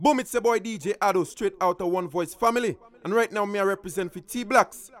Boom, it's your boy DJ Ado, straight out of One Voice family. And right now, me I represent for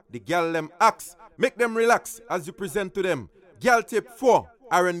T-Blacks. The girl them axe. Make them relax as you present to them. Girl Tape 4,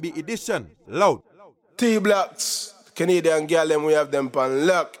 R&B edition. Loud. T-Blacks. Canadian girl them, we have them pan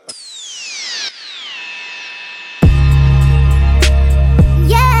luck.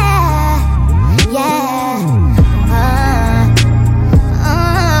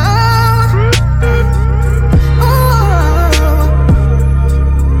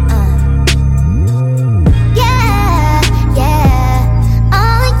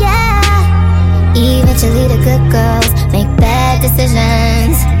 Eventually the good girls make bad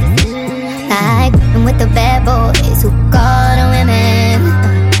decisions, like with the bad boys who call the women.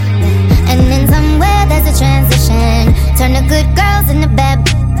 And then somewhere there's a transition, turn the good girls into bad.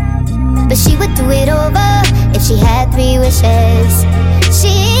 But she would do it over if she had 3 wishes.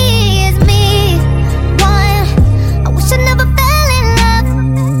 She is me. 1, I wish I never fell in love.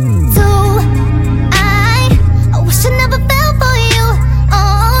 2, I wish I never fell for you.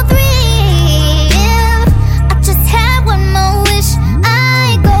 3, I just had one more wish.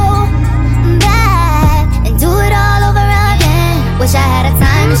 I go back and do it all over again. Wish I had a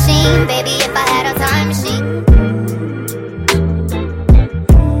time machine, baby, if I had a time machine.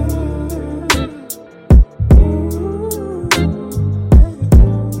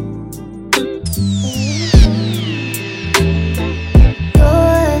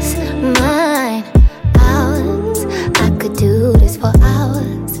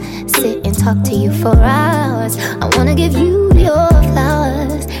 Talk to you for hours. I wanna give you your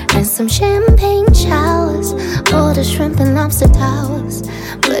flowers and some champagne showers, all the shrimp and lobster towers.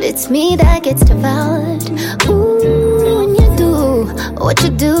 But it's me that gets devoured. Ooh, when you do what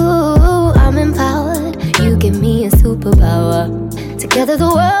you do, I'm empowered. You give me a superpower. Together the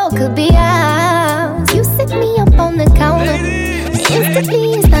world could be ours. You sit me up on the counter,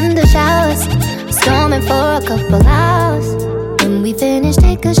 instantly it's thunder showers, storming for a couple hours. When we finish,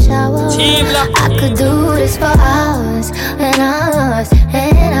 take a shower. I could do this for hours and hours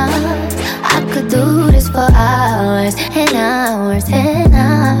and hours. I could do this for hours and hours and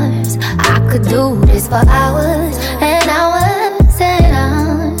hours. I could do this for hours and hours and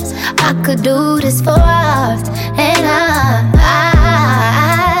hours. I could do this for hours and hours.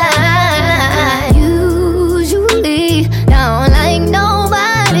 Usually don't like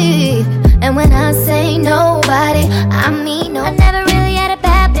nobody, and when I say nobody, I mean no. I never really had a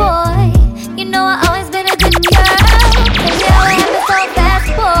bad boy. You know I always been a good girl. Baby, I would have been so fast,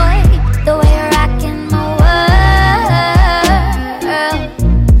 boy. The way you're rocking my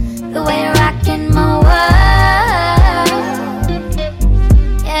world, the way you're rocking my world.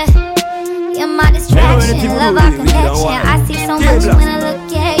 Yeah, you're my distraction, love our connection. I see so much when I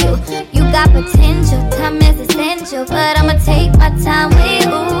look at you. You got potential, time is essential, but I'ma take my time with you.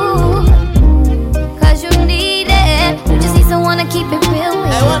 Someone to keep it real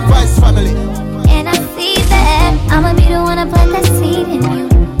with you. One Voice family. And I see that I'ma be the one to plant that seed in you.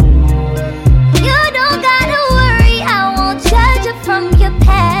 You don't gotta worry, I won't judge you from your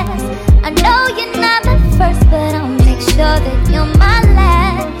past. I know you're not the first, but I'll make sure that you're my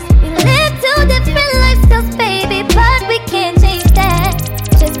last. We live 2 different lifestyles, baby, but we can't change that.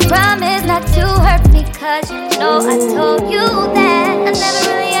 Just promise not to hurt me, cause you know I told you that I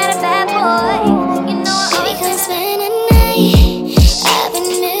never really had a bad boy. You know I always can spend a night.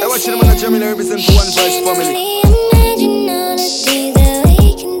 I watch them on the German represent for One Voice family. Imagine all the things that we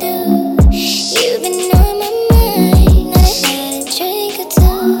can do. You've been on my mind. I had a drink or 2.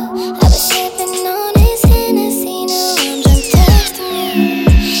 I was sipping on this Hennessy. Now I'm drunk texting you.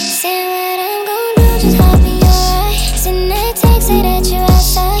 Say what I'm gon' do, just hope you're right. Send that text, say that you're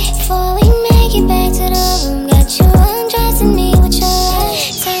outside. Before we make it back to the room, got you undressing me with your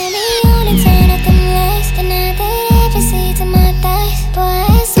eyes. Turn me on and turn up them lights. The night that ever see to my thighs. Boy,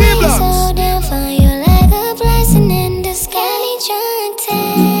 so down for you like a blessing in disguise. Trying to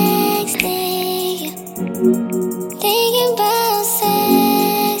texting you, thinking about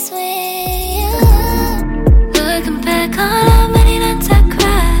sex with you. Looking back on how many nights I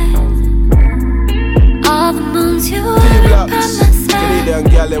cried, all the moons you were by my side, Canadian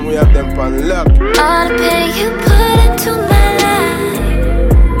girl them, we have them pan luck. all the pain you put into my life.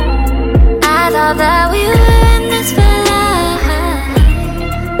 I thought that we were in this for life.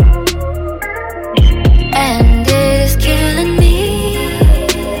 And it is killing me.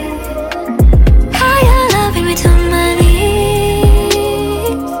 How you're loving me to my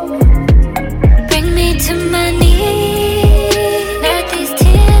knees. Bring me to my knees. Let these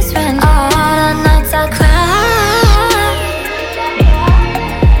tears run. All the nights I cry,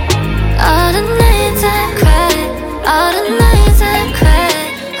 all the nights I cry, all the nights I cry.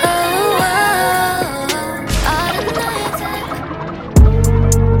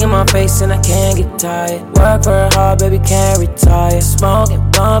 and I can't get tired. Work very hard, baby, can't retire. Smoking,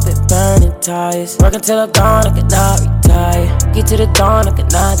 bumping, burning tires. Working till the dawn, I cannot retire. Get to the dawn, I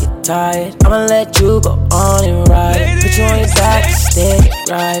cannot get tired. I'ma let you go on and ride. Put you on your back, steady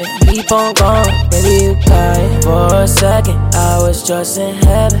riding. Keep on going, baby, you got it. For a second, I was just in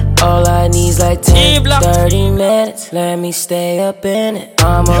heaven. All I need's like 10, 30 minutes. Let me stay up in it.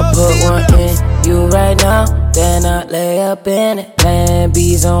 I'ma put one in you right now, then I lay up in it. Plan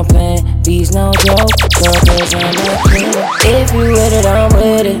B's on plan B's, no joke. Girl, cause I'm not kidding. If you with it, I'm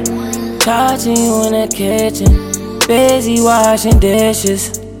with it. Touching you in the kitchen, busy washing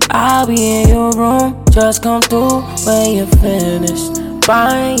dishes. I'll be in your room, just come through when you're finished.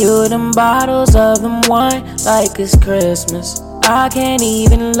 Buying you them bottles of them wine like it's Christmas. I can't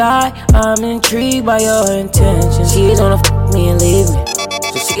even lie, I'm intrigued by your intentions. She's gonna f me and leave me,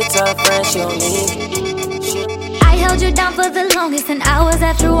 so she can tell her friends she don't need me. I held you down for the longest, and I was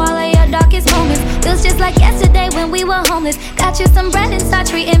after all of your darkest moments. Feels just like yesterday when we were homeless. Got you some bread and start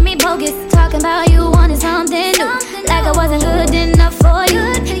treating me bogus. Talking about you wanted something new, like I wasn't good enough for you.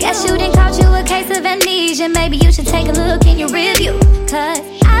 Guess you didn't caught you a case of amnesia. Maybe you should take a look in your review, cause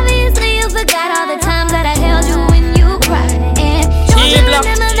obviously you forgot all the times that I held you when you cried. And don't you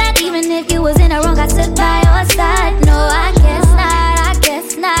remember that even if you was in the wrong, I stood by your side? No, I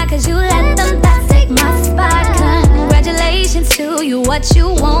guess not, cause you let them thoughts take my spot. Congratulations to you, what you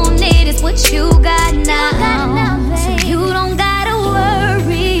wanted is what you got now. So you don't gotta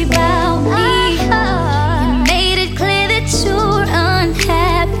worry about me. You made it clear that you're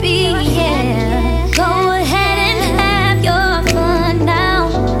unhappy, yeah. Go ahead and have your fun now.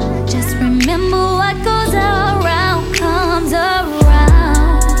 Just remember what goes around comes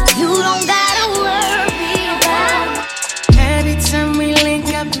around. You don't gotta worry about. Every time we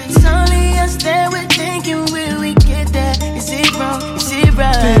link up, it's only us that we're thinking, will we get there? Is it wrong? Is it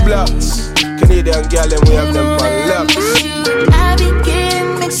right? T-Blocks, Canadian girl, and we have them for love. I be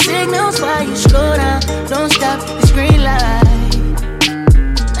getting mixed signals while you slow down. Don't stop, it's green light.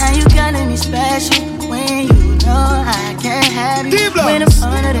 Now you calling me special when you know I can't have you. When I'm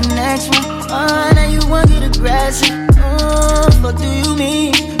on to the next one, oh, now you want to get aggressive. Oh, what do you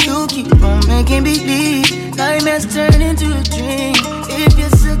mean? You keep on making me believe nightmares turn into a dream. If you're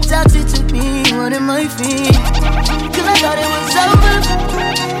so toxic to me, what am I feeling? Cause I thought it was over.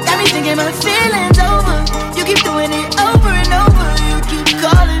 Got me thinking my feelings over. You keep doing it over and over. You keep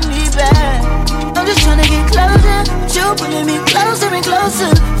calling me back. I'm just trying to get closer, but you're pulling me closer and closer.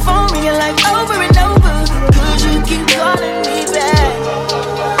 Phone ringing like over and over, cause you keep calling me back.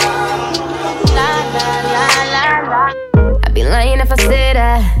 La la la la la. I'd be lying if I said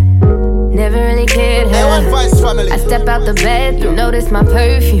I never really cared her. Hey, One Voice family. I step out the bedroom, notice my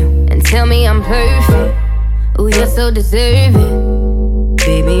perfume, and tell me I'm perfect. Ooh, you're so deserving,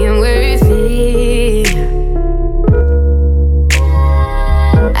 baby, I'm worth it.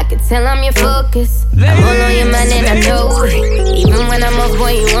 I can tell I'm your focus, I'm all on your mind and I know it. Even when I'm off,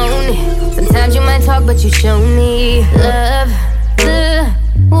 boy, you own it. Sometimes you might talk, but you show me love. The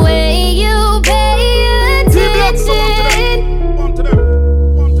way you pay attention,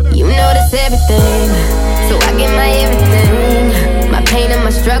 you notice everything, so I get my everything. My pain and my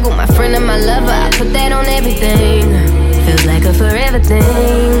struggle, my friend and my lover, I put that on everything. Feels like a forever thing,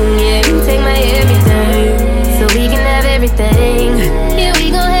 yeah, you take my everything, so we can have everything. Yeah, we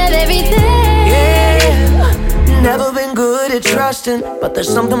gon' have everything. Yeah, never been good at trusting, but there's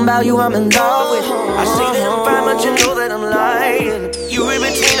something about you I'm in love with. I say that I'm fine, but you know that I'm lying. You read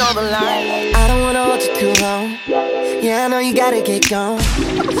between all the lines. I don't wanna hold you too long. Yeah, I know you gotta get gone.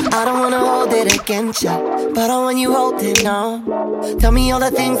 I don't wanna hold it against you, but I want you holding on. Tell me all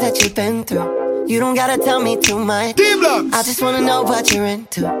the things that you've been through. You don't gotta tell me too much. I just wanna know what you're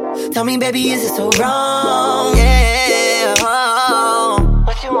into. Tell me, baby, is it so wrong? Yeah, oh.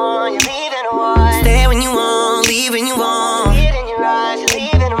 What you want, you're leaving or what? Stay when you want, leave when you want. See it in your eyes, you're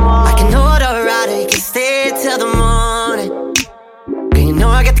leaving or what? I can order a ride, you can stay till the morning. Girl, you know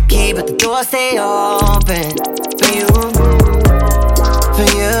I got the key, but the door stay open. For you, for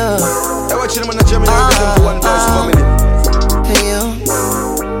you. Hey, watch them on the Gemini, represent for One Voice family. For you,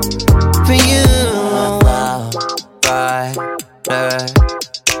 for you.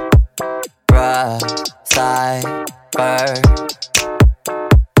 Right, side,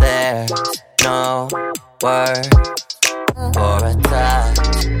 there's no word for a touch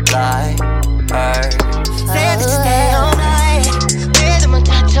like her. Say that you stay all night, with my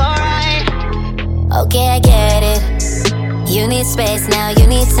touch alright. Okay, I get it. You need space now, you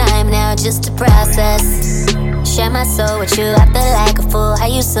need time now just to process. Share my soul with you, I feel like a fool, how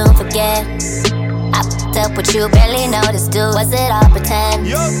you soon forget. I put up with you, barely noticed, dude. Was it all pretend?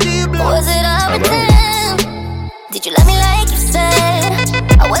 Was it all pretend? Did you love me like you said?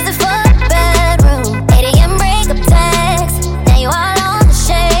 Or was it for the bedroom? 8 a.m. breakup text. Now you all on the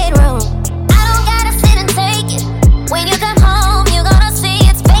shade room. I don't gotta sit and take it. When you come home, you gonna see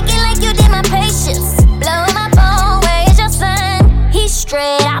it's faking like you did my patience. Blowing my phone, where is your son? He's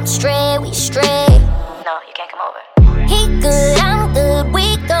straight, I'm straight, we straight. No, you can't come over. He good, I'm good,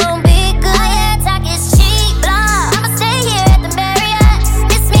 we gon' be good. Oh yeah, talk is cheap, blah. I'ma stay here at the Marriott.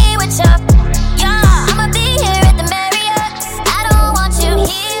 It's me with your, yeah. I'ma be here at the Marriott. I don't want you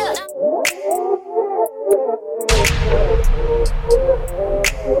here.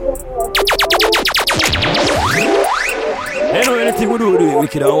 They know anything we do it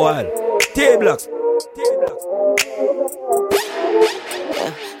wicked or wild. T-Blocks.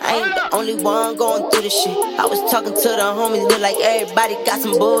 I ain't the only one going through this shit. I was talking to the homies, look like everybody got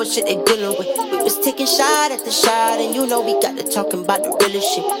some bullshit they dealing with. We was taking shot at the shot, and you know we got to talking about the realest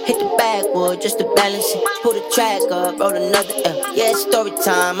shit. Hit the backwood just to balance it. Pull the track up, roll another L. Yeah, it's story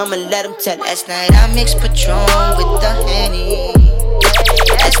time, I'ma let them tell it. Last night I mixed Patron with the Henny.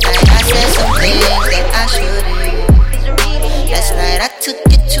 Last night I said some things that I shouldn't. Last night I took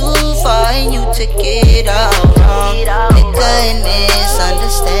it too far and you took it all wrong. Nigga and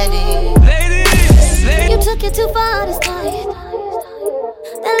misunderstanding. You took it too far this night.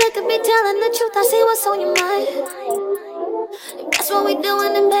 That look at me telling the truth, I see what's on your mind. That's what we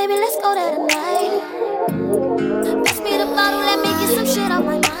doing, and baby, let's go there tonight. Pass me the bottle, let me get some shit off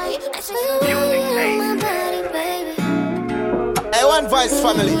my mind. I just feel my body, baby. Hey, One Voice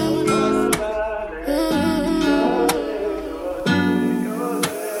family.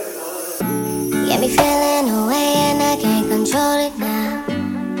 Get me feeling away and I can't control it now.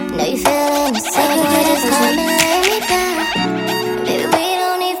 Know you feeling the same way, just come and lay me down. Baby, we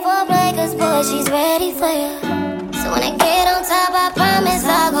don't need foreplay, cause boy, she's ready for you. So when I get on top, I promise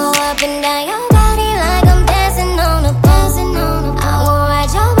I'll go up and down your body like I'm dancing on a pole. I will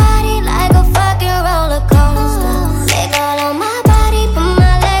ride your body like a fucking roller coaster. Leg all on my body, put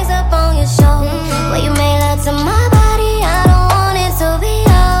my legs up on your shoulder. Well, you made love to my body, I don't want it to be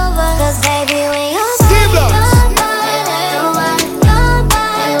over. Cause baby, when you're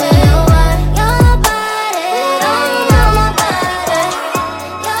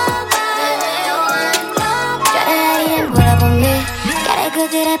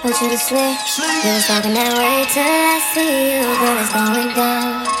put you to sleep. You was talking that way till I see you, girl, it's going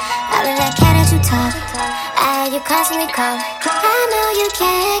down. All of that cat that you talk, you constantly call. I know you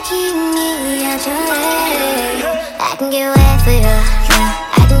can't keep me out your way. I can get wet for you,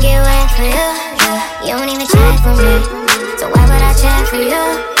 yeah. I can get wet for you, yeah. You don't even check for me, so why would I check for you?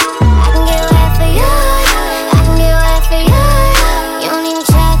 I can get wet for you, yeah. I can get wet for you, yeah. You don't even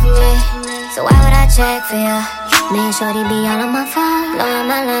check for me, so why would I check for you? Me and shorty be all on my phone, blowing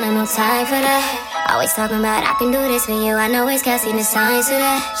my line, I no time for that. Always talking about I can do this for you, I know it's casting the signs to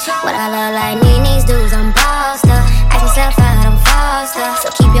that. What I love like me and these dudes, I'm bossed up. Acting self out, I'm false up.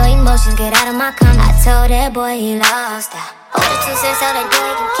 So keep your emotions, get out of my comment. I told that boy he lost out. Hold the 2 cents out, that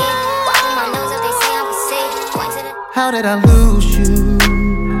boy can keep. Walking my nose up, they say I'm perceived. Point to the... How did I lose you?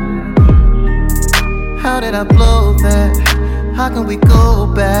 How did I blow that? How can we go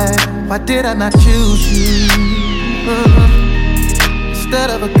back? Why did I not choose you?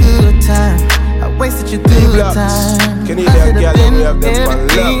 Instead of a good time, I wasted your good time. I should have been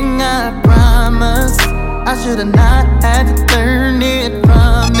everything I promised. I should have not had to learn it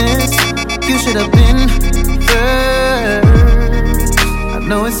from this. You should have been first. I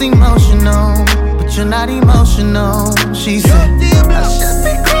know it's emotional, but you're not emotional. She said, I should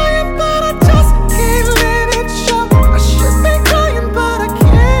be crying, but I just can't let it show. I should be crying, but I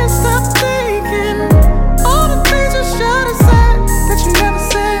can't stop thinking all the things you should have said that you never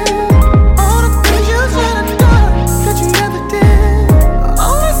said. All the things you should have done that you never did. I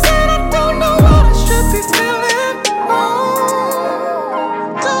always said I don't know what I should be feeling.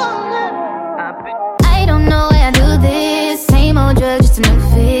 I don't know why I do this. Same old drug, just a new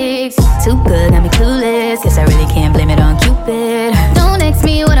fix. Too good, got me clueless. Guess I really can't blame it on Cupid. Don't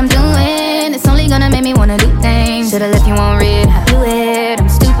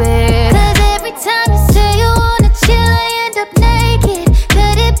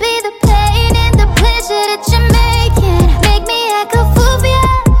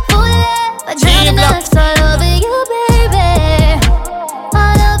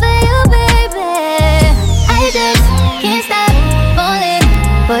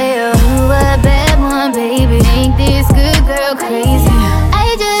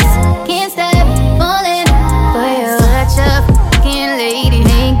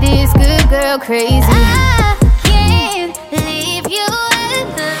real crazy. I can't leave you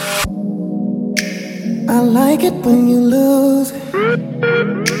I like it when you lose it.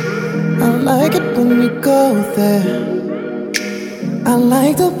 I like it when you go there. I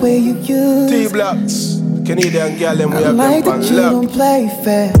like the way you use T-Blocks, Canadian girl, and we I have like them that on you lock. don't play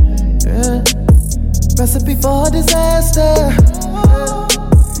fair. Yeah. Recipe for disaster.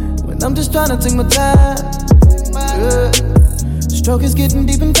 When I'm just trying to take my time. Yeah. Stroke is getting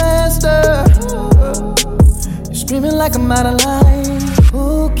deep and faster. You're screaming like I'm out of line.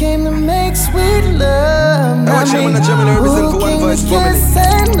 Who came to make sweet love? Not me. Who came to kiss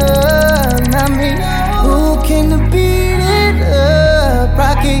and love? Not me. Who came to beat it up?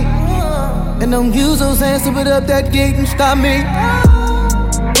 Rocky. And don't use those hands to put up that gate and stop me.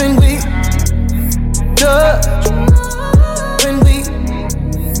 When we touch, when we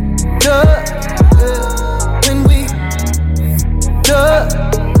touch, when we touch,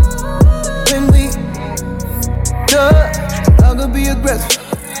 when we touch. I could be aggressive,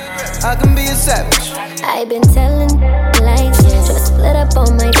 I can be a savage. I've been telling lies, try to split up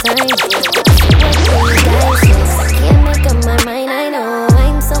all my time. Can't make up my mind, I know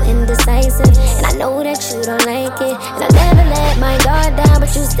I'm so indecisive. And I know that you don't like it. And I never let my guard down,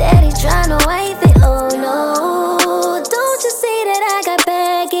 but you steady trying to wipe it. Oh no, don't you see that I got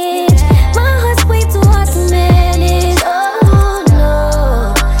baggage? My heart's way too hard to manage. Oh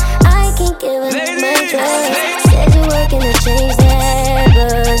no, I can't give it my trust. Said you're working to change that,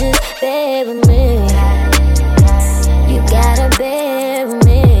 but just bear with me. You gotta bear with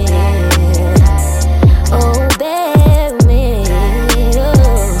me. Oh, bear with me.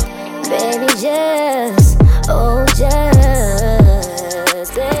 Oh, baby, just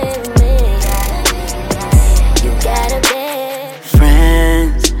bear with me. You gotta bear.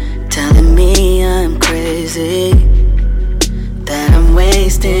 Friends telling me I'm crazy, that I'm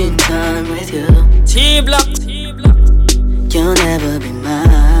wasting time with you. T-Blocks. You'll never be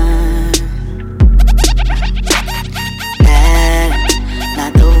mine.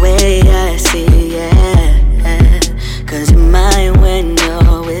 Not the way I see it. 'Cause you're mine when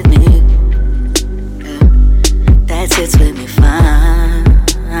you're with me. Yeah. That sits with me fine.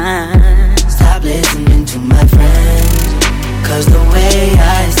 Stop listening to my friends, 'cause the way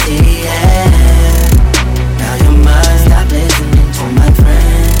I see it, now you're mine. Stop listening to my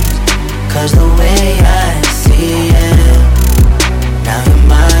friends, 'cause the way I see it, now you're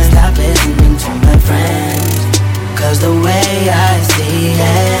mine. Stop listening to my friends, 'cause the way I see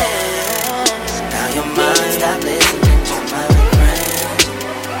it, now you're mine. Stop listening to my friends.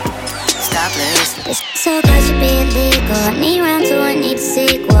 Stop listening. So close to being legal. I need round two, I need a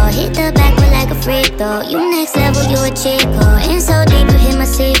sequel. Hit the back with like a freak though. You next level, you a chico. In so deep, you hit my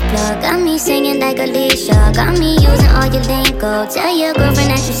seat plug. Got me singing like Alicia. Got me using all your lingo. Tell your girlfriend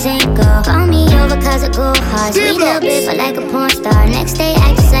that you single. Call me over 'cause I go hard. Sweet little bit, but like a porn star. Next day,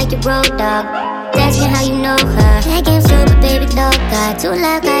 act just like your road dog. Ask me how you know her. That game's super, baby, loca. Too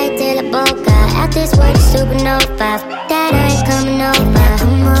loud, I tell a boca. Out this word is supernova. That I ain't coming over.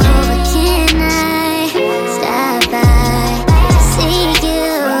 Come over, can I stop by? See you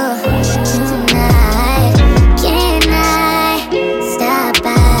tonight. Can I stop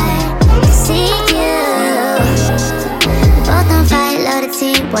by? See you. Both on fire, love the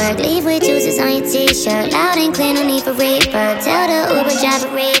teamwork. Leave with juices on your t-shirt. Loud and clear, no need for reverb. Tell the Uber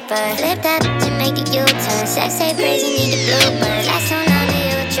driver reaper. Flip that bitch and make a U-turn. Sex ain't crazy, need a bluebird. Last so long to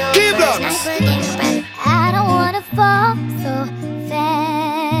you with your words. I don't wanna fall so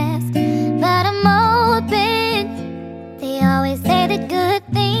fast, but I'm open. They always say that good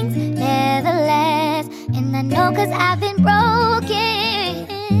things never last, and I know 'cause I've been broken.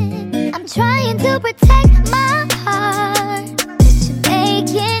 I'm trying to protect my heart, but you're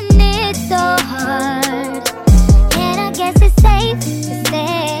making it so hard. And I guess it's safe to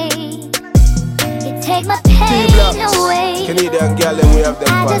say you take my pain away. Canadian girl, and we have them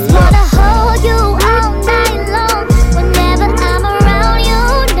I on just lock. wanna hold you all night long. Whenever I'm around you,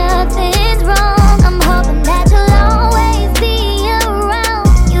 nothing's wrong. I'm hoping that you'll always be around.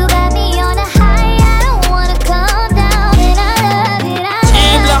 You got me on a high, I don't wanna come down. And I love it, I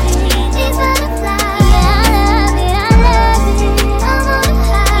love it. These butterflies, yeah, I love it, I love it. I'm on a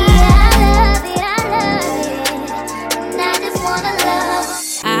high, yeah, I love it, I love it. And I just wanna love.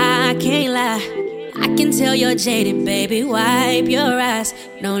 I can't lie, I can tell you're jaded, baby. Wipe your eyes.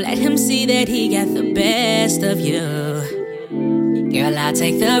 Don't let him see that he got the best of you. Girl, I'll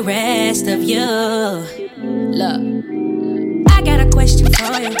take the rest of you. Look, I got a question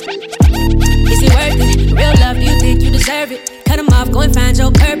for you. Is it worth it? Real love, do you think you deserve it? cut them off, go and find your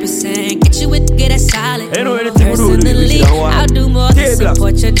purpose and get you with the good, that's solid. Personally, I'll do more to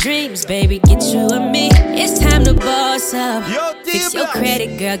support your dreams, baby. Get you and me. It's time to boss up. Fix your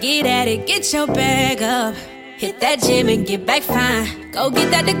credit, girl, get at it, get your bag up. Hit that gym and get back fine. Go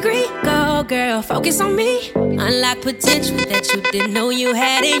get that degree, go girl, focus on me. Unlock potential that you didn't know you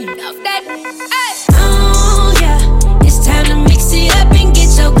had in you. Know that, ay. Oh yeah, it's time to mix it up and get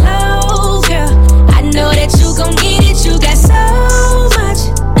your glow, girl. I know that you gon' get it, you got so much.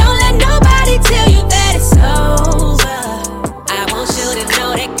 Don't let nobody tell you that it's over. I want you to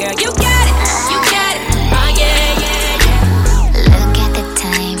know that, girl, you got it, you got it. Oh yeah, yeah, yeah. Look at the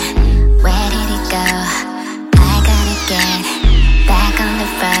time, where did it go? I gotta get back on the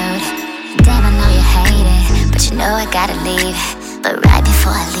road. Damn, I know you hate it, but you know I gotta leave. But right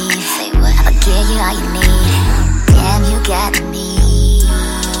before I leave, I'ma give you all you need. Damn, you got me.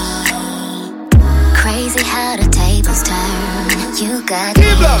 Crazy how the tables turn. You got me.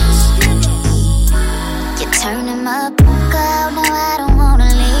 You turn him up, girl, no I don't wanna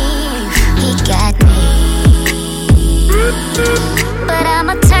leave. He got me. But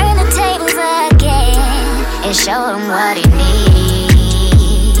I'ma turn the tables again and show him what he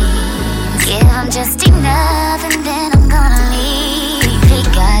needs. Give him just enough and then I'm gonna leave. He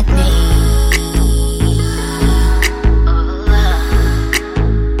got me.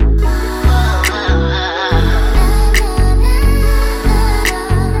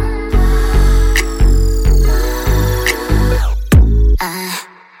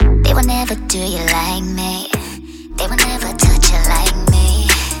 They will never do you like me. They will never touch you like me.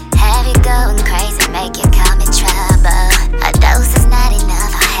 Have you going crazy, make you call me trouble. A dose is not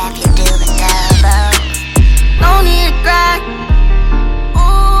enough, I'll have you do a double. No need to cry.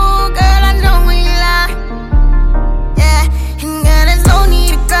 Ooh, girl, I know when you lie. Yeah, and girl, there's no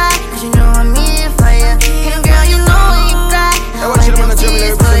need to cry, cause you know I'm here for you. And girl, you know when you cry, I want you to run a German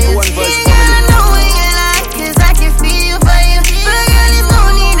represent for one voice. Yeah, I know when you lie, cause I can feel for you. But girl, there's no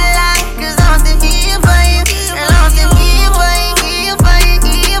need to lie, cause I'm still here for you. And I'm still here for you, here for you,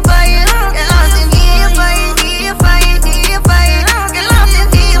 here for you. And I'm still here for you, here for you, here for you. And I'm still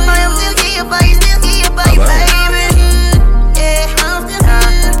here for you, I'm still here for you, still here for you, baby. Yeah, I'm still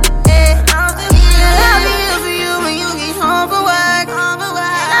here, yeah, I'm still here. I'll be here for you when you get home from work. And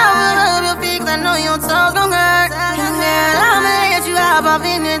I will love your feet, cause I know your toes gon' hurt. And then I'ma let you hop off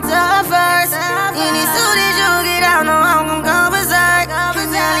in the tub first. And as soon as you get out, no, I'm gon' go berserk. And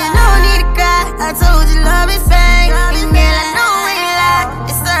girl, you no need to cry, I told you love is fake. And girl, I know when you lie,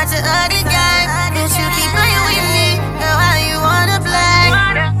 it's such a ugly game. But you keep playing with me, girl, how you wanna play?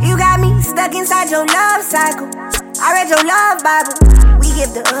 You got me stuck inside your love cycle. I read your love Bible. We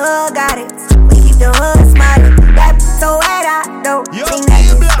give the hood guidance, we keep the hood smiling. That so wet, I don't think that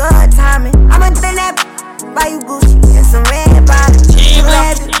it's good timing. I'ma spend that buy you Gucci and some red bottoms. You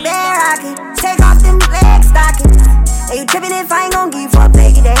have the bare rockin', take off them leg stockings. And you trippin' if I ain't gon' give you a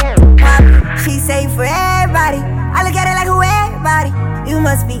piggy that pop. She say for everybody, I look at it like who everybody. You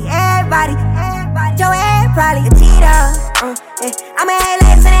must be everybody. Your head probably a cheater. I'm a head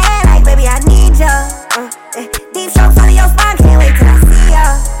legs in the air like baby I need ya. Deep strokes on your spine, can't wait till I see ya.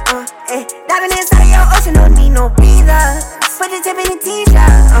 Diving inside of your ocean, don't need no breather. Put the tip in the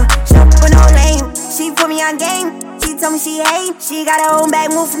t-shirt. She don't put no lame. She put me on game. She told me she hate. She got her own bag,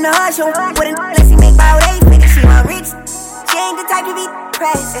 move from the hush. Wouldn't let she make about 8 figures. She want rich. She ain't the type to be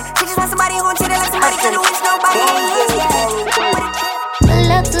pressed. She just want somebody who gon' treat her like somebody can do it. Nobody ain't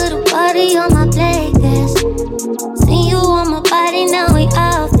Pull up to the party on my Playlist. See you on my body, now we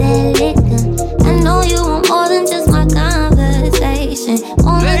off that liquor. I know you want more than just my conversation.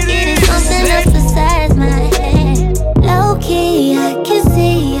 Wanna get in something else besides my head. Low key, I can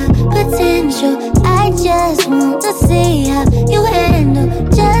see your potential. I just wanna see how you handle.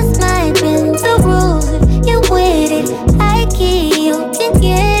 Just might bend the rules if you're with it. I keep you can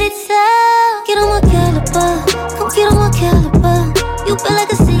get it, so get on my caliber. Come get on my caliber. You feel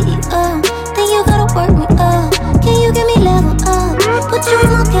like a CEO, then you gotta work me up. Can you get me level up? Put you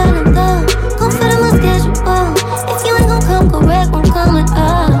on my calendar, come fit in my schedule. If you ain't gon' come correct, I'm coming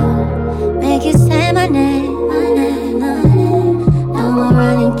up. Make you say my name, no more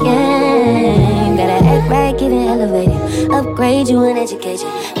running game. Gotta act right, get it elevated. Upgrade you and educate you.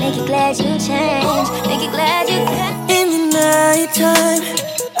 Make you glad you changed, make you glad you can. In the nighttime,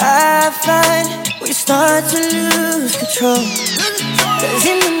 I find we start to lose control. Cause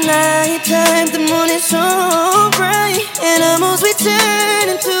in the nighttime, the moon is so bright, and animals we turn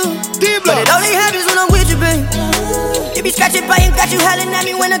into. But it only happens when I'm with you, babe. You be scratching by and got you howling at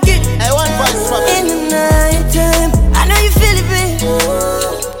me when I get it. In the nighttime, I know you feel it, babe.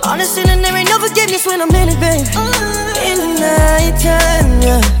 Honest and there ain't no forgiveness when I'm in it, babe. In the night nighttime,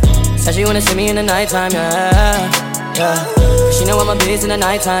 yeah. Said she wanna see me in the nighttime, yeah. She know I'm a beast in the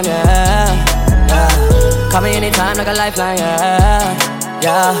nighttime, yeah. Call me anytime like a lifeline, yeah.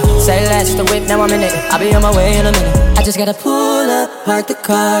 Say less the whip, now I'm in it. I'll be on my way in a minute. I just gotta pull up, park the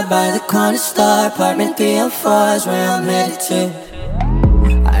car by the corner store. Apartment 304 is where I'm headed to.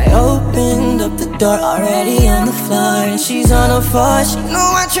 I opened up the door, already on the floor, and she's on her floor. She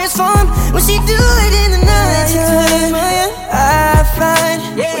know I transform when she do it in the night. I find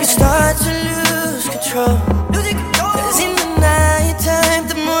we start to lose control. Cause in the night time,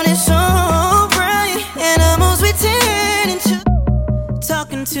 the moon's so bright, animals we turn into.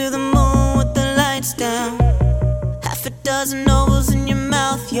 Talking to the moon with the lights down. Half a dozen ovals in your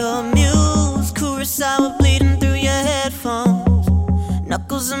mouth, your muse. Kurosawa bleeding through your headphones.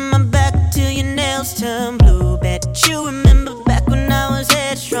 Knuckles on my back till your nails turn blue. Bet you remember back when I was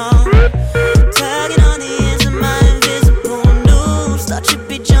headstrong. Tugging on the ends of my invisible noose. Thought you'd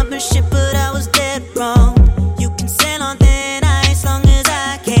be jumping ship, but I was dead wrong. You can sail on thin ice long as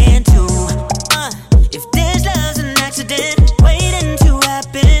I can too. If this love's an accident waiting to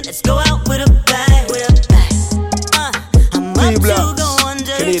happen, let's go out with a bang, with a bang. I'm up to go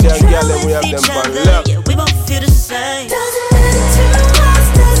under. Canadian girl, we have them for love. Yeah, we both feel the same. Doesn't matter to us,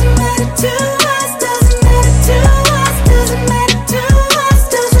 doesn't matter to us, doesn't matter to us, doesn't matter to us,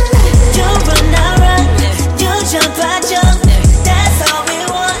 doesn't matter. You run, I run, you jump, I jump. That's all we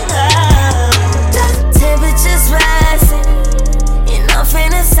want. Temperature's rising, and I'm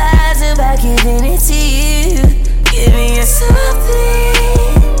fantasizing about giving it to you, giving you something.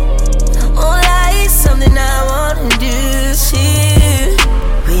 Oh, like something I wanna do to you.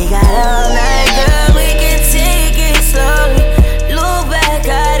 We got all night, girl, we can take it slowly. Look back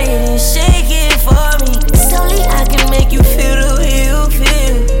at it and shake it for me. Slowly I can make you feel the way you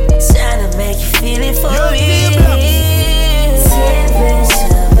feel. Trying to make you feel it for me.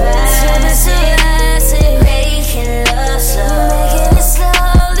 Temperature rising, making love slow, making it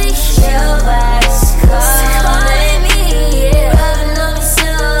slowly. Your body's calling me, yeah, rubbing on me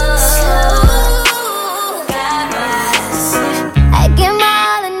slow. Got my I give my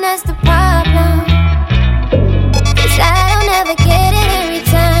all and that's the problem. 'Cause I don't ever get it in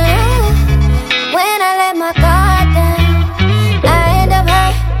return. When I let my guard down, I end up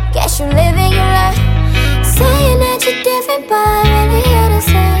hurt. Guess you're living your life, saying that you're different, but really you're the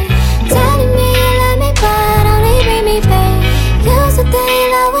same. Telling me you love me, but only bring me pain. Used to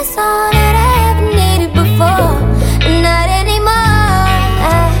think love was all that I ever needed before, not anymore.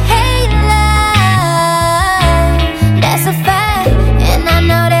 I hate love, that's a fact, and I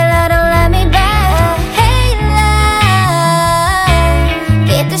know that love don't love me back. I hate love,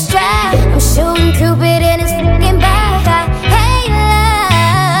 get the strap, I'm shooting Cupid in his fucking back. I hate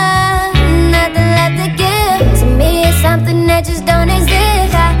love, nothing left to give. To me it's something that just don't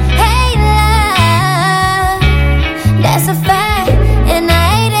exist. I hate love, that's a fact, and I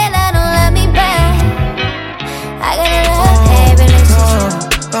hate that love don't love me back. I gotta love, hate relationship.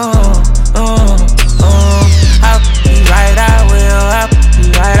 I'll be right, I will. I'll be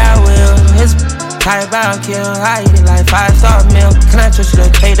right, I will. His type I'll kill. I eat it like 5-star meal. Can I trust you to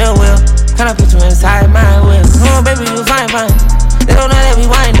take the wheel? Can I put you inside my will? Come on, baby, you fine, fine. They don't know that we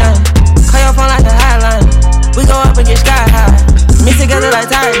wine done. Call your phone like a hotline. We go up and get sky high. Mix together like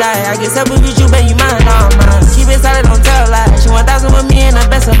tie-dye. I get separate with you, baby, you mine, all mine. Keep it solid, don't tell lies. She 1,000 with me and the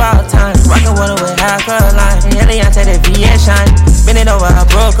best of all time. Rockin' water with half a line. Yeah, they take that VS shine. Bend it over, I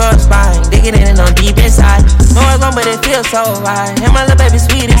broke her spine. Digging in and on deep inside. No it's wrong, but it feels so right. And my little baby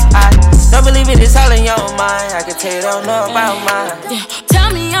sweet is hot. Don't believe it, it's all in your mind. I can tell you don't know about mine. Yeah.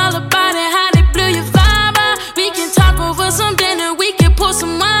 Tell me all about it, how they blew your vibe out. We can talk over some dinner, we can pour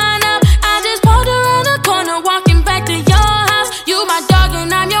some wine up. I just pulled around the corner, walking back to your house. You my dog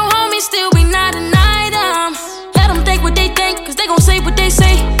and I'm your homie, still we not an item. Let them think what they think, cause they gon' say what they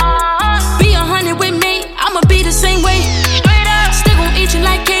say. Be 100 with me, I'ma be the same way. Still gon' eat you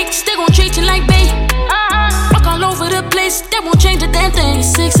like cake, still gon' treat you like bait. Rock all over the place, that won't change a damn thing.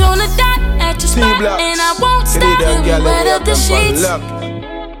 6 on the dot at your spot, and I won't stop till we wet up the sheets. Yeah.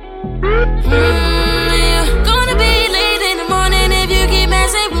 Gonna be late in the morning if you keep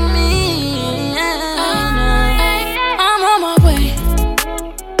messing with me. I'm on my way,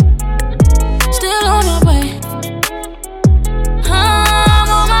 still on my way. I'm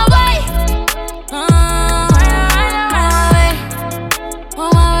on my way, on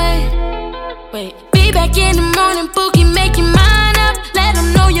my way. Wait, be back in the morning, Boogie, make your mind up. Let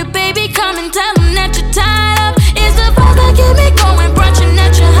them know your baby coming, tell them that you're tied up. It's the vibe that keep me going, brunching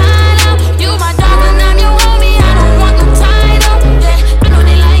at your hideout. You my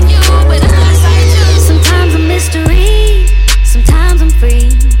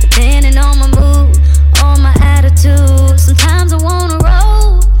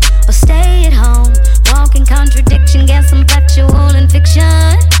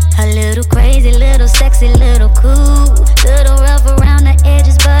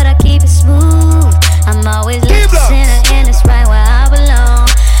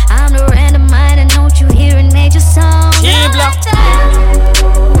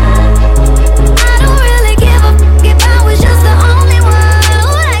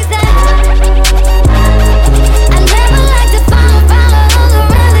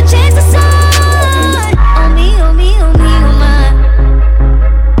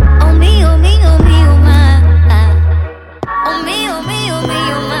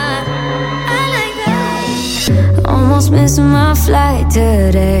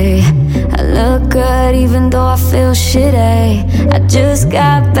holiday. I look good even though I feel shitty. I just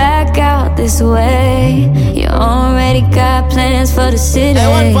got back out this way. You already got plans for the city.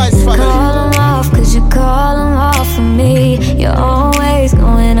 Call them off cause you call them off for me. You're always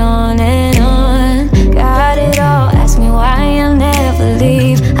going on and on. Got it all, ask me why I'll never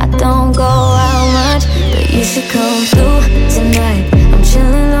leave. I don't go out much, but you should come through tonight. I'm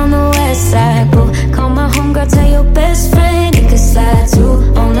chilling on the west side, boo. Call my homegirl, tell your best friend he could slide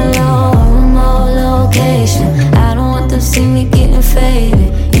too. On the low, remote location. I don't want them to see me getting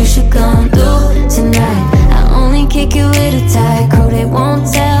faded. You should come through tonight. I only kick it with a tight crew. They won't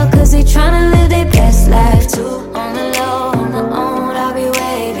tell cause they tryna live their best life too. On the low, on the own, I'll be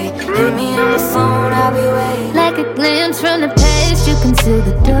waiting. Hit me on the phone, I'll be waiting. Like a glimpse from the past, you can see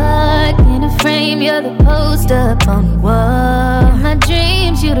the dark in a frame. You're the poster up on the wall. In my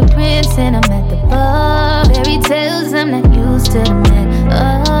dreams, you the prince and I'm at the bar. Fairy tales, I'm not used to the man.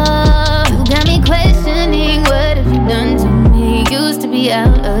 Oh, you got me questioning what have you done to me. Used to be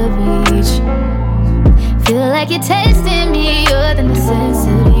out of reach. Feel like you're testing me. You're the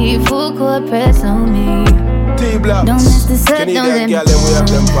necessity. Full court press on me. T-Blocks. Don't mess this up, don't let me down.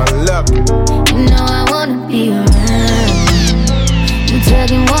 You know I wanna be around. You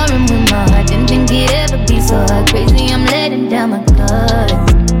tugging warm with my heart. Didn't think it'd ever be so hard. Crazy, I'm letting down my guard.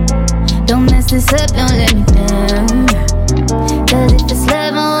 Don't mess this up, don't let me down. Cause if it's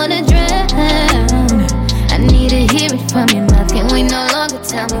love, I wanna drown. I need to hear it from your mouth. Can we no longer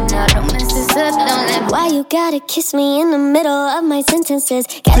tell me now? Don't mess this up, don't let me. Why you gotta kiss me in the middle of my sentences?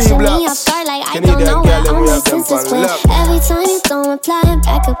 Catching me off guard like I don't know where all my senses went. Every time you don't reply, I'm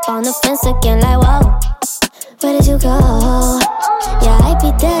back up on the fence again like whoa. Where did you go? Yeah, I'd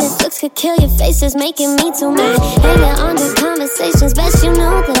be dead if looks could kill. Your face is making me too mad. Hanging on to conversations, best you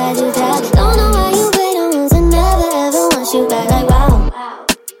know that I do that. Don't know why you wait on ones and never ever want you back. Like wow,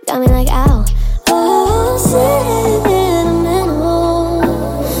 got me like ow. Oh, sitting in the middle.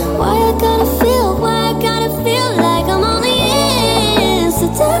 Why I gotta feel like I'm only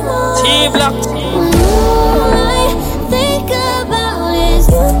incidental. T-Blocks. When all I think about is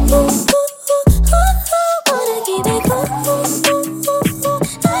you.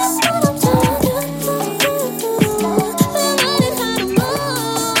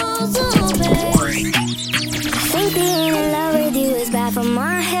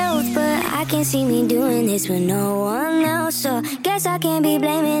 See me doing this with no one else, so guess I can't be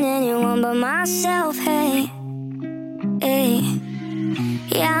blaming anyone but myself. Hey, hey,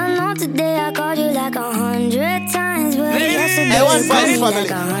 yeah, I know today I called you like 100 times, but yesterday you called me like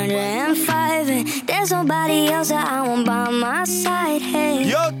 105, and there's nobody else that I want by my side. Hey,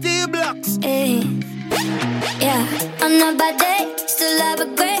 yo, T-Blocks. Hey, yeah, on a bad day, still have a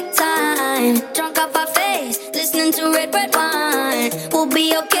great time. Drunk off our face, listening to red wine. We'll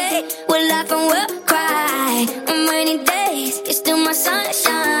be okay, we'll laugh and we'll cry. On rainy days, you're still my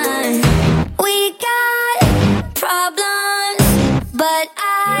sunshine. We got problems, but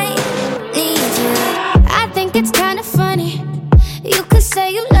I need you. I think it's kinda funny. You could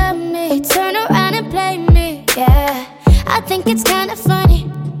say you love me, turn around and play me, yeah. I think it's kinda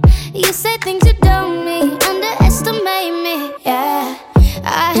funny. You say things you don't mean, underestimate me, yeah.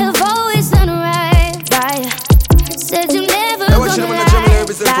 I have always done right by you. Said you never gonna lie.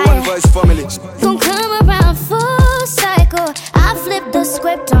 Gon' come around full cycle. I flipped the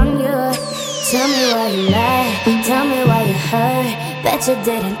script on you. Tell me why you lied, tell me why you hurt. Bet you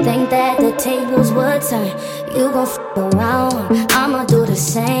didn't think that the tables would turn. You gon' f*** around, I'ma do the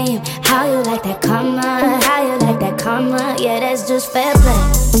same. How you like that karma, how you like that karma. Yeah, that's just fair play.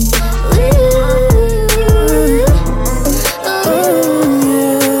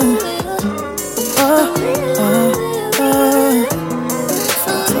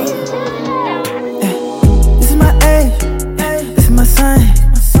 This is my age, this is my sign.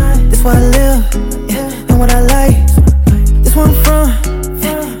 This is what I live, and what I like. This where I'm from,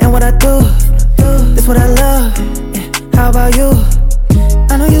 and what I do. This what I love, how about you?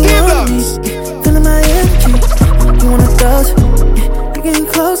 I know you want me, feeling my energy. You wanna touch, you're getting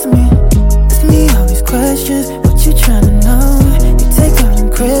close to me. Asking me all these questions, what you tryna know? You take all them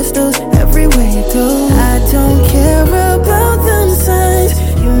crystals everywhere you go. I don't care about them signs.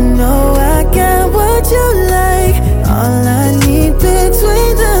 You know I got what you like. All I need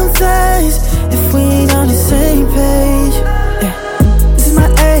between them thighs. If we ain't on the same page, this is my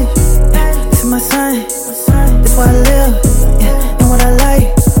age, this is my sign. This where I live, and what I like.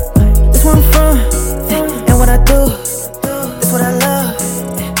 This where I'm from, and what I do. This what I love,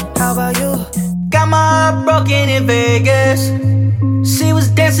 how about you? Got my heart broken in Vegas. She was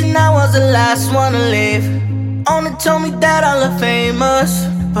dancing, I was the last one to leave. Owner told me that I look famous.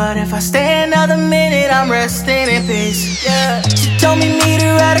 but if I stay another minute, I'm resting in peace. Yeah. She told me meet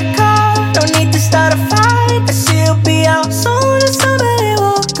her at a car, don't need to start a fight. And she'll be out soon as somebody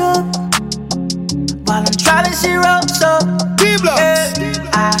woke up. While I'm driving, she rolls up. Yeah.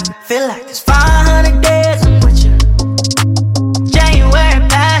 I feel like it's 500 days I'm with you. January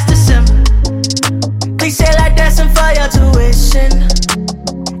past December. Cliche like dancing for your tuition.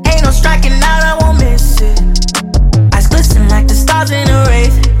 Ain't no striking out, I won't miss it. Eyes glisten like the stars in a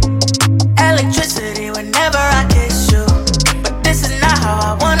wraith. Electricity whenever I kiss you. But this is not how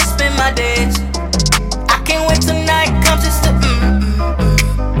I wanna spend my days. I can't wait till night comes just to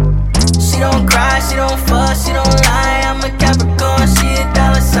She don't cry, she don't fuss, she don't lie. I'm a Capricorn, she a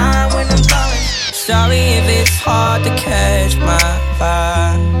dollar sign when I'm calling. Sorry if it's hard to catch my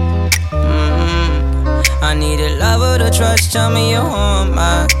vibe. I need a lover to trust, tell me you're on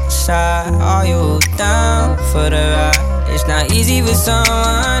my side. Are you down for the ride? It's not easy for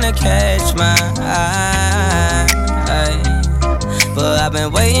someone to catch my eye. But I've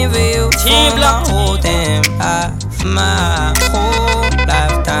been waiting for you for my whole damn life, my whole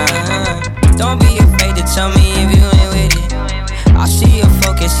lifetime. Don't be afraid to tell me if you ain't with it. I see your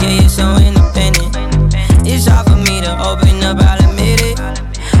focus, yeah, you're so independent. It's hard for me to open up, I'll admit it.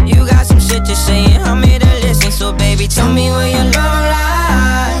 You got some shit to say and I'm here to listen. So baby, tell me where your love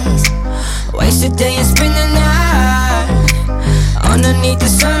lies. Waste a day and spend the night underneath the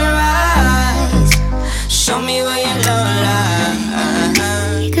sunrise. Show me where your love lies.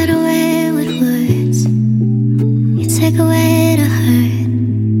 You got away with words. You take away the hurt.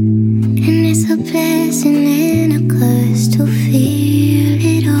 And it's a blessing and a curse to feel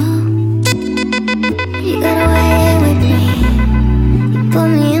it all. You got away with me. Put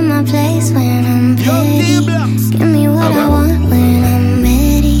me in my place when I'm ready. Give me what I want when I'm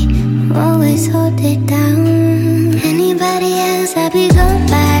ready. Always hold it down. Anybody else, I'd be gone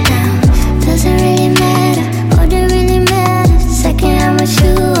by now. Doesn't really matter, all that really matters. The second I'm with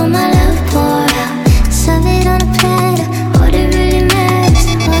you, all my love pour out. Serve it on a platter, all that really matters.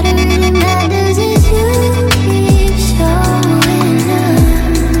 All that really matters is you keep showing up.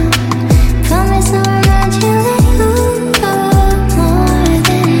 Promise I'll remind you that you are more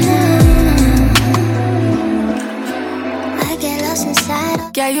than enough. I get lost inside.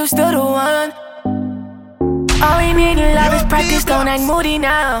 Yeah, you still the one. All we need in love is practice, don't act moody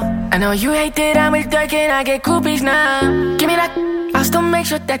now. I know you hate that I'm with Dirk and I get groupies now. Give me that, I'll still make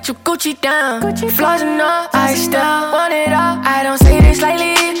sure that you Gucci down. Flaws and all, I still want it all. I don't say this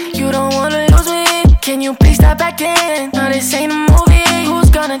lightly, you don't wanna lose me. Can you please step back in? No, this ain't a movie. Who's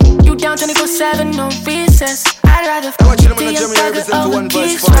gonna you down 24/7, no recess? I'd rather fuck you till your brother open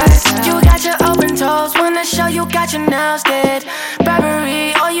keys right. You got your open toes, wanna show you got your nails did.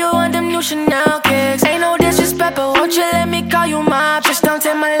 Burberry, all you want them new Chanel kicks. Ain't no disrespect, but won't you let me call you mom? Just don't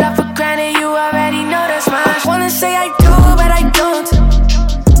take my love for granted, you already know that's mine. I wanna say I do, but I don't.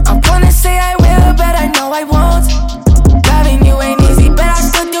 I wanna say I will, but I know I won't. Loving you ain't easy, but I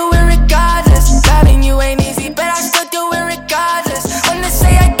still do it regardless. Loving you ain't easy, but I still do it regardless. Wanna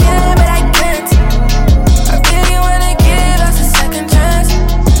say I can, but I can't. I really wanna give us a second chance.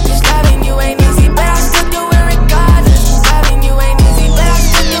 Cause loving you ain't easy, but I still do it regardless. Loving you ain't easy, but I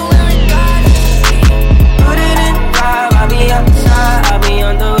still do it regardless. Put it in drive, I'll be outside, I'll be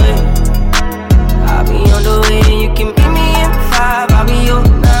on the way. I'll be on the way, you can beat me in 5. I'll be your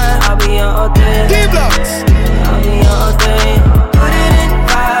 9, I'll be your all day. I'll be your all day. Put it in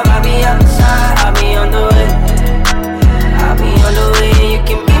drive, I'll be outside, I'll be on the way. I'll be on the way, you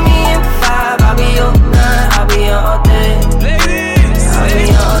can beat me in 5. I'll be your 9, I'll be your all day. I'll be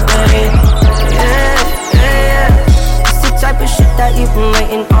your all day. Yeah, yeah. It's the type of shit that you've been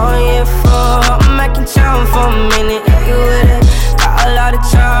waiting all year for. I'm making time for a minute, yeah, you with it. Got a lot of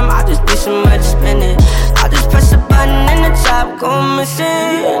time, I just need somewhere to spend it. I just press a button and the top go missing.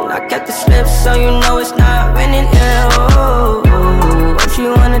 I kept the slip so you know it's not raining. Yeah, oh, what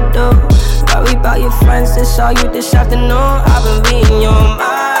you wanna do? Worry about your friends that saw you this afternoon. I've been reading your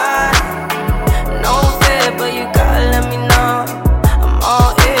mind. No fear, but you gotta let me know. I'm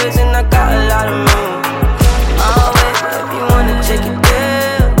all ears and I got a lot of room. I'll wait if you wanna take it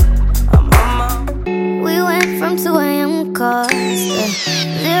there. I'm on my. We went from 2 a.m. calls to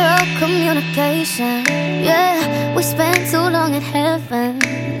zero communication. Yeah, we spent too long in heaven.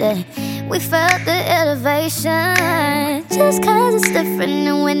 Yeah, we felt the elevation. Just cause it's different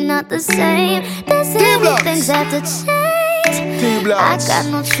and we're not the same, doesn't mean things have to change. I got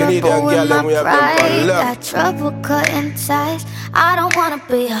no trouble with my pride. Got trouble cutting ties. I don't wanna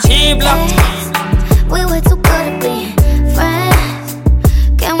be a friend. We were too good at being friends.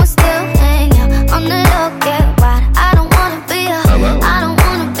 Can we still hang out on the low, get wide? I don't wanna be a, I don't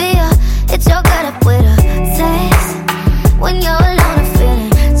wanna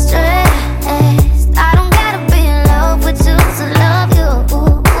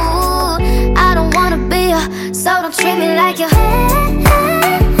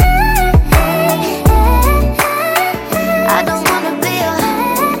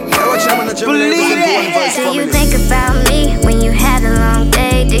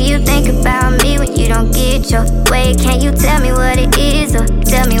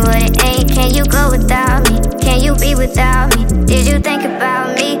Did you think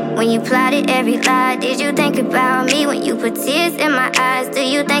about me when you plotted every lie? Did you think about me when you put tears in my eyes? Do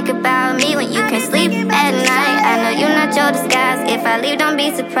you think about me when you can't sleep at night? I know you're not your disguise. If I leave, don't be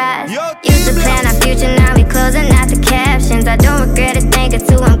surprised. Used to plan our future, now we closing out the captions. I don't regret a thing or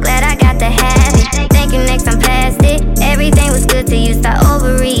two, I'm glad I got to have it. Thinking next I'm past it. Everything was good till you start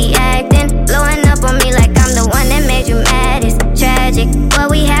overreacting. Blowing up on me like I'm the one that made you mad. It's tragic,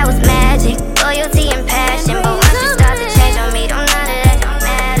 what we had was magic. Loyalty and passion, but once you start to change on me, don't none of that don't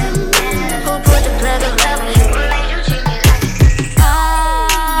matter. Who put the plug of love in you? Who made you treat me like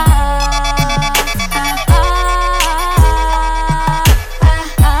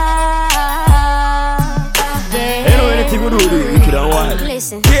Ain't know anything we do with it, wicked and wild.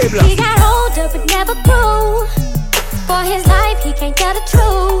 Listen, T-Black. he got older but never grew. For his life, he can't tell the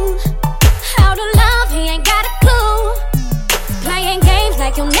truth. How to love, he ain't got a clue. Playing games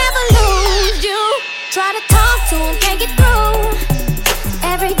like you'll never lose. You try to talk to him, can't get through.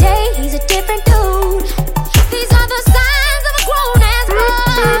 Every day, he's a different dude. These are the signs of a grown-ass boy.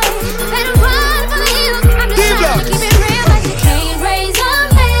 Let him run for the hills. I'm just trying to keep it real, but you can't raise a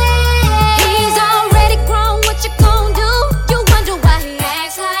man. He's already grown, what you gon' do? You wonder why he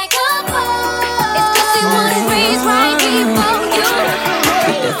acts like a boy. It's 'cause he was raised right before you.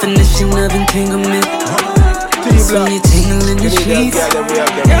 Definition of entanglement. When you're tangling the sheets. Girl,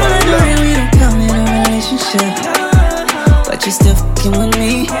 I know that we don't come in a relationship, but you're still fucking with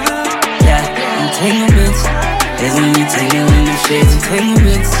me. Yeah, entanglements is when you're tangling the sheets.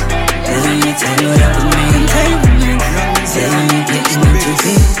 Entanglements is when you're tangled up with me. Entanglements is when you're getting into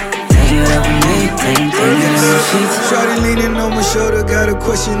deep. Tangled up with me, tangled in the sheets. Shorty leaning on my shoulder, got a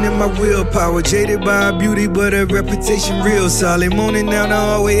question in my willpower. Jaded by her beauty, but her reputation real solid. Moaning down the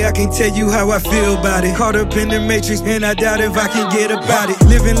hallway, I can't tell you how I feel about it. Caught up in the matrix, and I doubt if I can get about it.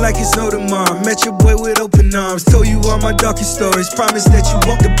 Living like it's no tomorrow. Met your boy with open arms. Told you all my darkest stories. Promised that you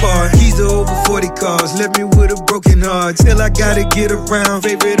won't depart. Keys to over 40 cars. Left me with a broken heart. Still I gotta get around.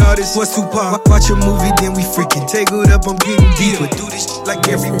 Favorite artist was Tupac. Watch a movie, then we freaking tangled up. I'm getting deeper. Do this shit like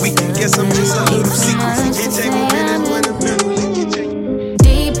every weekend. Guess I'm just a little secret. Entanglement is when the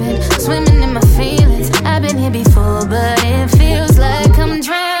Deep in, swimming in my feelings. I've been here before, but it feels like I'm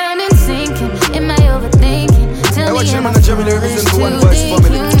drowning, sinking in my overthinking. Tell me am I foolish to think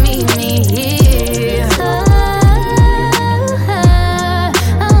you need me here?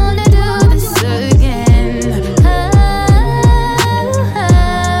 I wanna do this again.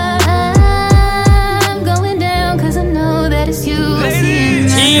 I'm going down 'cause I know that it's you.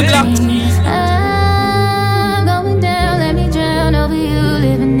 I'm going down, let me drown over you,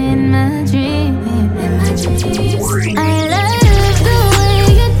 living in my dream. I love the way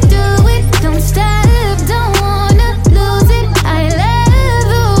you do it, don't stop, don't wanna lose it. I love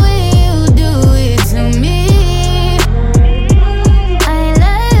the way you do it to me. I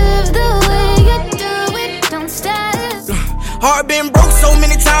love the way you do it, don't stop. Heart been broke so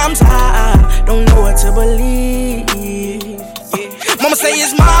many times, I don't know what to believe. Mama say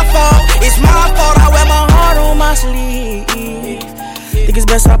it's my fault, I wear my heart on my sleeve. Think it's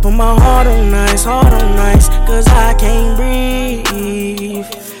best I put my heart on ice, 'cause I can't breathe.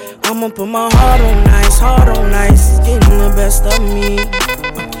 I'ma put my heart on ice, it's getting the best of me.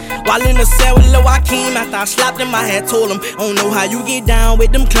 While in the cell with Lil Akeem, after I slapped him, I had told him, I don't know how you get down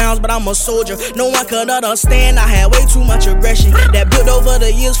with them clowns, but I'm a soldier. No one could understand, I had way too much aggression that built over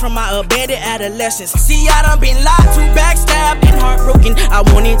the years from my abandoned adolescence. See, I done been lied to, backstabbed, and heartbroken. I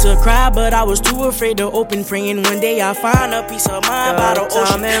wanted to cry, but I was too afraid to open. Praying one day I find a peace of mind by the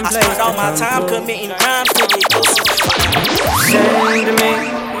ocean. I spent all my time committing crimes to get closer. Send me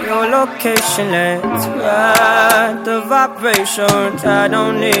your location, let's ride the vibrations. I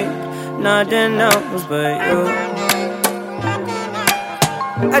don't need nothing else but you.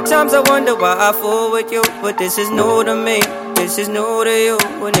 At times I wonder why I fool with you, but this is new to me, this is new to you.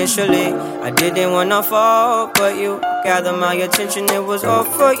 Initially, I didn't wanna fall, but you gathered my attention, it was all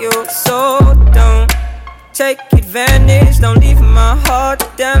for you. So don't take advantage, don't leave my heart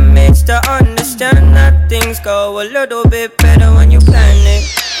damaged. To understand that things go a little bit better when you plan it.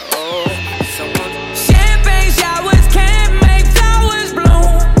 Champagne showers can't make flowers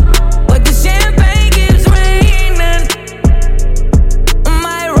bloom, but the champagne keeps raining.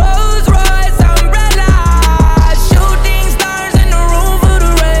 My Rolls Royce umbrella, shooting stars in the room for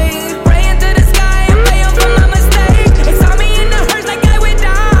the rain. Praying to the sky and praying for my mistake. They saw me in the hearse like I would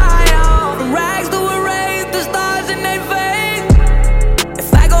die. From rags to erase the stars in their face. If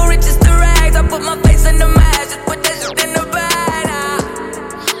I go riches to rags, I put my face in the mask, just put that shit in the bag.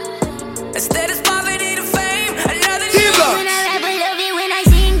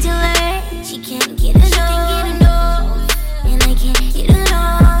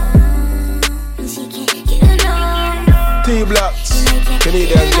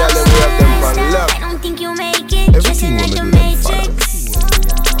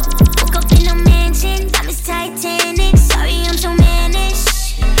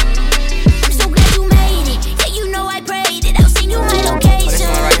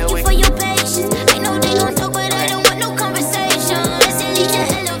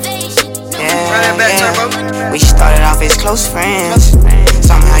 We started off as close friends.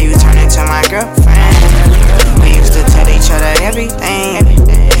 Somehow you turned into my girlfriend. We used to tell each other everything.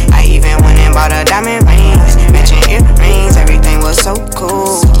 I even went and bought her diamond rings, matching earrings. Everything was so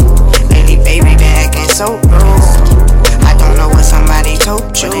cool. Lately, baby, been acting so rude. I don't know what somebody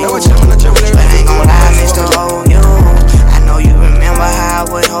told you, but I ain't gon' lie, Mr. O.U. I know you remember how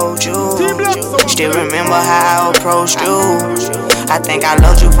I would hold you. Still remember how I approached you. I think I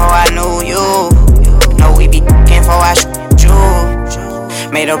loved you before I knew you. Know we be f***ing before I shoot you.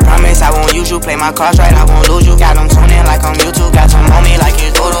 Made a promise I won't use you. Play my cards right, I won't lose you. Got them tuning like I'm YouTube. Got some on me like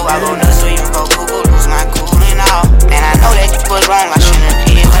it's doodle. I go nuts so you go cuckoo. Lose my cool and all. Man, I know that you was wrong. I shouldn't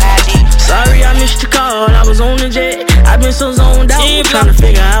did what I did. Sorry I missed your call, I was on the jet. I've been so zoned out, trying to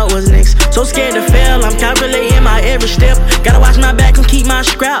figure out what's next. So scared to fail, I'm calculating my every step. Gotta watch my back and keep my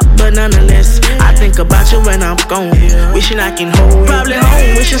scrap, but nonetheless, I think about you when I'm gone. Wishing I can hold you. Probably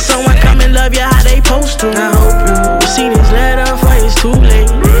home, wishing someone come and love you how they supposed to. I hope you see this letter before it's too late.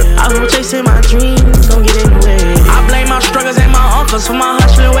 I hope chasing my dreams don't get in the way. I blame my struggles and my offers for my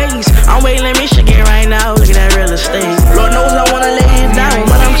hustling ways. I'm waiting in Michigan right now, look at that real estate. Lord knows I wanna lay it down,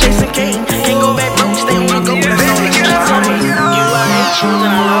 but I'm chasing cake. Can't go back broke, stay on my go. That's all that you tell me. You are the truth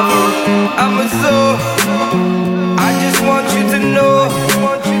and I love you. I'm a soul. I just want you to know.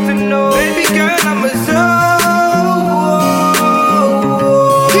 Baby girl, I'm a soul.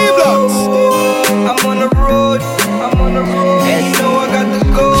 T-Blocks. I'm on the road. And you know I got to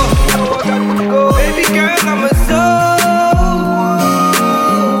go. Baby girl, I'm a soul.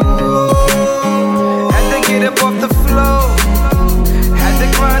 Had to get up off the floor. Had to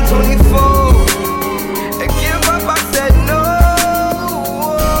grind 24.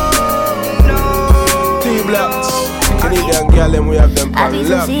 We have them I be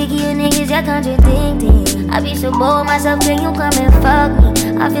so sick of you niggas, y'all contradicting. I be so bored myself, then you come and fuck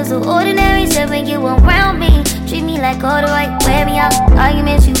me. I feel so ordinary, so when you around me. Treat me like all the right, wear me out.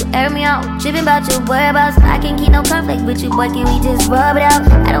 Arguments, you air me out. Tripping about your whereabouts. I can't keep no conflict with you, boy, can we just rub it out?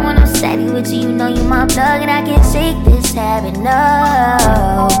 I don't want no savvy with you, you know you my plug. And I can't shake this habit,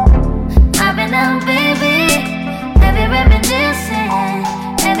 no. I've been out, baby. Heavy reminiscing.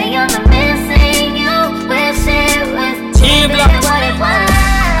 Heavy on the missing. You wish it was what it was.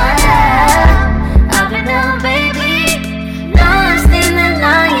 I've been down, baby. Lost in the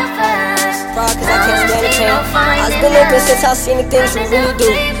line first. Cause I can't stand the pain. I've been open since I seen the things you really do.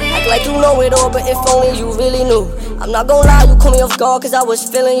 Act like you know it all, but if only you really knew. I'm not gonna lie, you caught me off guard cause I was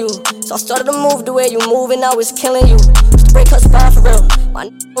feeling you. So I started to move the way you move and now it's killing you. Break her spine for real, my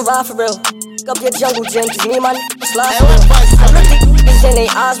n***a ride for real. Up your jungle gym, cause me and my n***a slide for real. I looked at niggas in their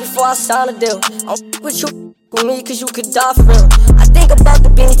eyes before I signed a deal. I don't f*** with you. With me, cause you could die for real. I think about the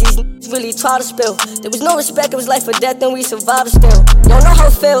beans these niggas really try to spill. There was no respect, it was life or death, and we survived still. You don't know how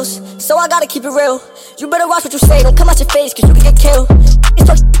it feels, so I gotta keep it real. You better watch what you say, don't come out your face, cause you can get killed. It's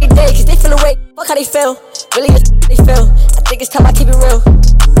talk every day, cause they feel away, fuck how they feel. Really, it's they feel. I think it's time I keep it real.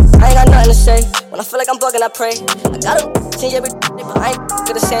 I ain't got nothing to say. When I feel like I'm bugging, I pray. I got a see every day, but I ain't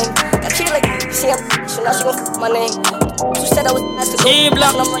good the same. I treat it like see I'm so now she gon' f my name. You said I was asked to go.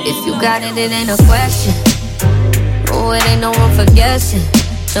 If you got it, it ain't a question. Oh, it ain't no room for guessing.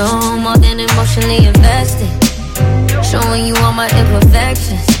 No more than emotionally invested. Showing you all my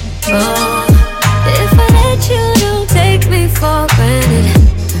imperfections. Oh, if I let you, don't take me for granted.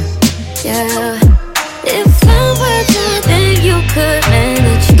 Yeah, if I were to, then you could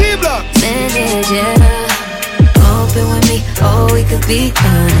manage. Manage, yeah. Open with me, oh, we could be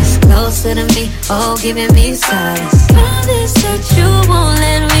honest. Closer to me, oh, giving me silence. Promise that you won't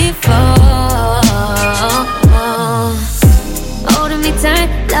let me fall. Holding me tight,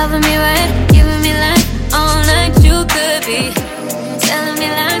 loving me right, giving me life all night. You could be telling me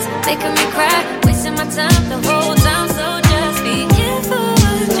lies, making me cry, wasting my time the whole time. So just be careful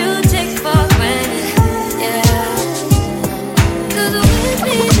what you take for granted. Yeah, cause with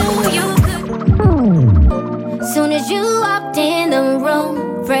me, know you could. Soon as you walked in the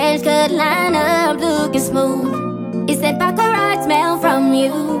room, fresh cut lineup looking smooth. It's that baccarat smell from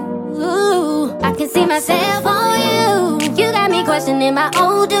you. Ooh, I can see myself on you. You got me questioning my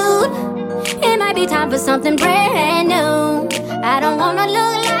old dude. It might be time for something brand new. I don't wanna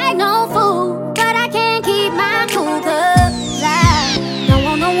look like no fool, but I can't keep my cool, cause I don't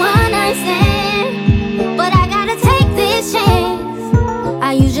want no one night stand. But I gotta take this chance.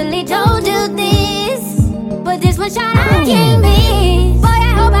 I usually don't do this, but this one shot I can't miss. Boy,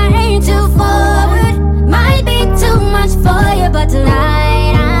 I hope I ain't too forward. Might be too much for you, but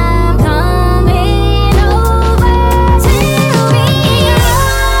tonight I'm coming over to be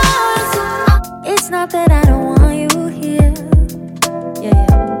yours. It's not that I don't want you here. Yeah,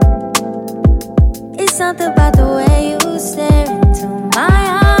 yeah. something about the way you stare into my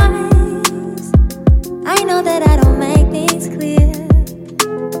eyes. I know that I don't make things clear.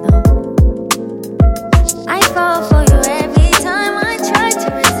 No, I fall for you every time I try to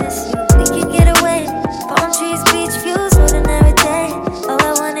resist you. We can get away, palm trees, beach views, ordinary day. All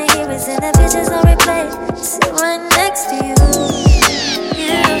I wanna hear is in the visions on replay. Sit right next to you.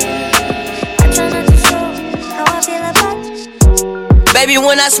 Baby,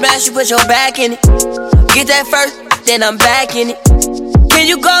 when I smash, you put your back in it. Get that first, then I'm back in it. Can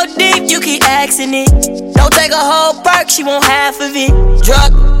you go deep? You keep asking it. Don't take a whole perk, she want half of it.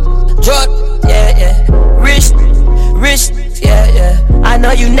 Drug, yeah, yeah. Rich, yeah, yeah. I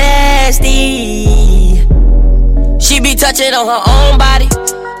know you nasty. She be touching on her own body.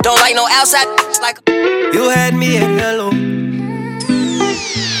 Don't like no outside, like. You had me at hello.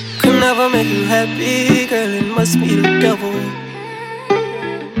 Could never make you happy, girl, it must be the devil.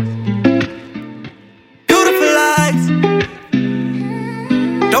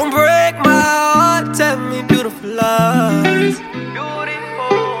 Don't break my heart, tell me beautiful lies.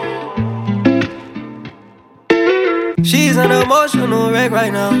 She's an emotional wreck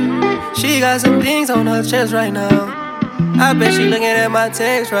right now. She got some things on her chest right now. I bet she looking at my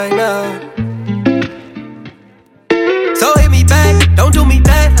text right now. So hit me back, don't do me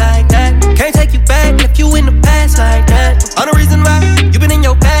bad like that. Can't take you back if you in the past like that. On the reason why you been in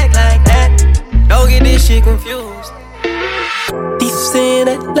your bag like that. Don't get this shit confused. Deep in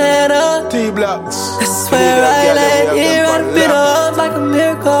Atlanta, T-Blocks. That's where I lay here. I've been arms like a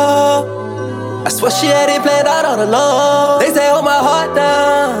miracle. I swear she had it planned out all along. They say hold my heart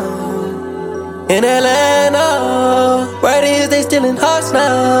down. In Atlanta, where it is they stealing hearts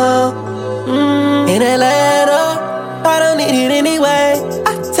now. In Atlanta, I don't need it anyway.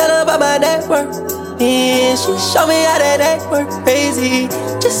 I tell her about my network, and she show me how that network crazy.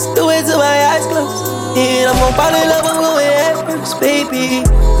 Just do it till my eyes close. And I'm gon' fall in love, I'm going at first, baby.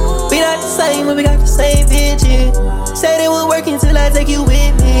 We not the same, but we got the same vision. Say they won't work until I take you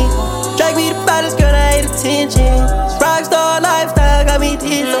with me. Drag me the bottles, girl, I hate attention. Rockstar lifestyle got me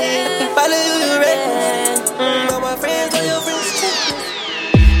dizzy. I can follow you, right? All my friends, all your friends.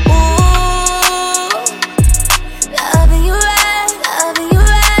 Ooh, loving you right, loving you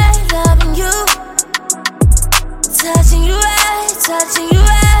right, loving you. Touching you right, touching you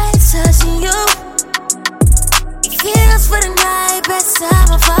right, touching you. Heroes for the night, best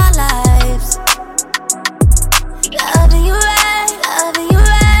time of our lives. Loving you right, loving you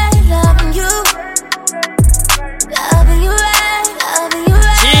right, loving you. Loving you right, loving you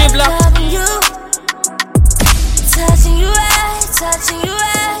right, loving you. Touching you right, touching you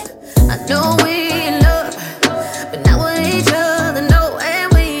right. I know we in love, but now we're each other know,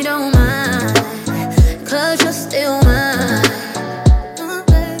 and we don't mind, 'cause you're still mine.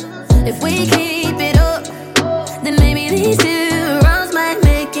 If we keep it up, then maybe these two wrongs might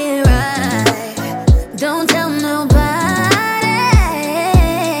make it right. Don't tell nobody.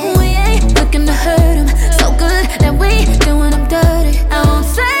 We ain't looking to hurt him. So good that we doing them dirty. I won't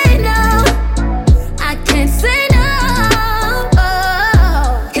say no, I can't say no.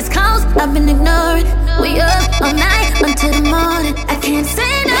 His calls I've been ignoring. We up all night until the morning. I can't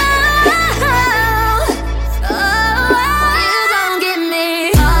say no.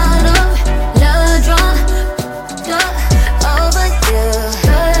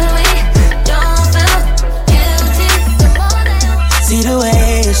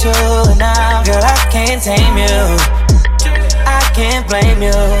 Now, girl, I can't tame you. I can't blame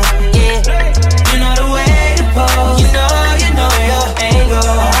you. Yeah, you know the way to pose. You know your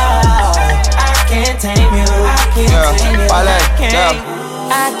angle. I can't tame you. I can't tame you.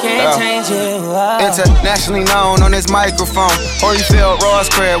 I can't change you. Internationally known on this microphone. Holyfield, Ross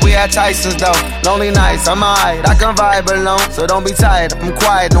Crab, we at Tyson's though. Lonely nights, I'm alright, I can vibe alone. So don't be tired, I'm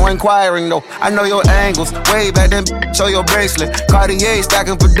quiet, no inquiring though. I know your angles, way back then, show your bracelet. Cartier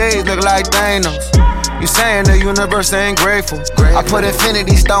stacking for days, look like Thanos. You saying the universe ain't grateful. I put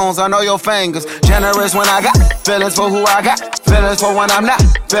infinity stones on all your fingers. Generous when I got feelings for who I got. Feelings for when I'm not.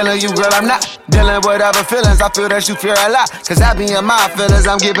 Feeling you, girl, I'm not. Dealing with other feelings, I feel that you fear a lot. Cause I be in my feelings,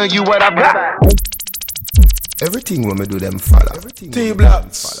 I'm giving you what I've got. Everything when we do them follow.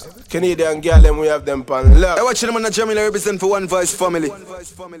 T-Blocks. Canadian girl, them we have them pan love. I watch them on the Jamila represent for One Voice Family.